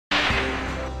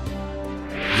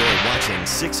watching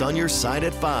 6 on Your Side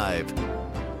at 5.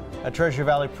 A Treasure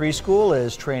Valley preschool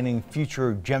is training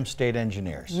future Gem State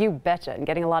engineers. You betcha, and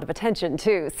getting a lot of attention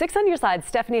too. 6 on Your Side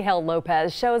Stephanie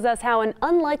Hale-Lopez shows us how an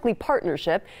unlikely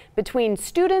partnership between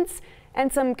students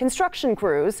and some construction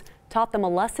crews taught them a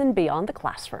lesson beyond the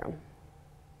classroom.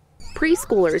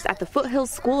 Preschoolers at the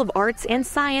Foothills School of Arts and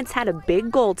Science had a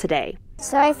big goal today.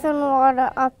 Siphon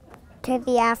water up to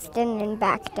the Afton and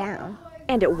back down.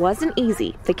 And it wasn't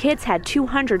easy. The kids had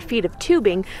 200 feet of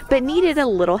tubing, but needed a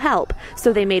little help.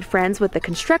 So they made friends with the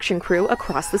construction crew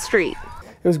across the street.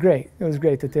 It was great. It was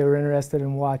great that they were interested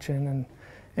in watching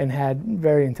and had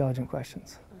very intelligent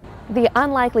questions. The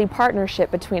unlikely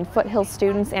partnership between Foothills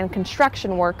students and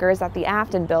construction workers at the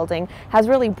Afton building has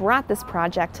really brought this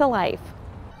project to life.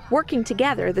 Working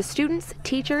together, the students,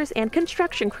 teachers, and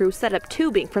construction crew set up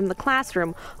tubing from the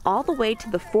classroom all the way to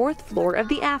the 4th floor of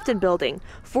the Afton building,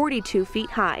 42 feet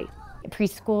high.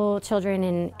 Preschool children,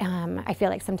 and I feel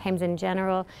like sometimes in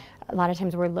general, a lot of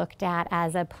times we're looked at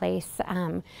as a place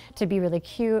to be really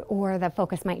cute, or the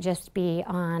focus might just be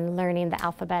on learning the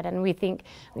alphabet. And we think,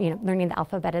 learning the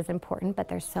alphabet is important, but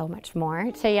there's so much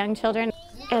more to young children.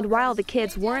 And while the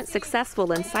kids weren't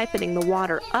successful in siphoning the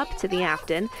water up to the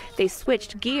Afton, they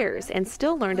switched gears and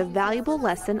still learned a valuable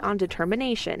lesson on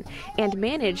determination and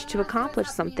managed to accomplish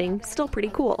something still pretty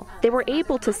cool. They were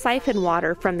able to siphon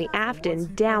water from the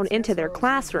Afton down into their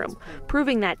classroom,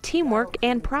 proving that teamwork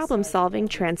and problem solving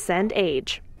transcend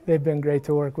age. They've been great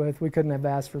to work with. We couldn't have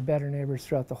asked for better neighbors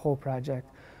throughout the whole project.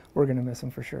 We're going to miss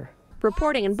them for sure.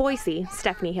 Reporting in Boise,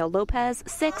 Stephanie Hale-Lopez,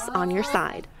 6 on Your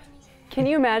Side. Can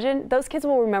you imagine? Those kids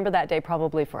will remember that day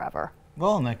probably forever.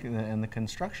 Well, and the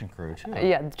construction crew, too.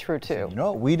 Yeah, true, too. You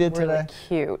know what we did really today?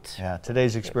 Cute. Yeah,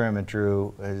 today's experiment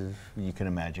drew, as you can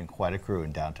imagine, quite a crew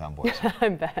in downtown Boise. I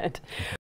bet.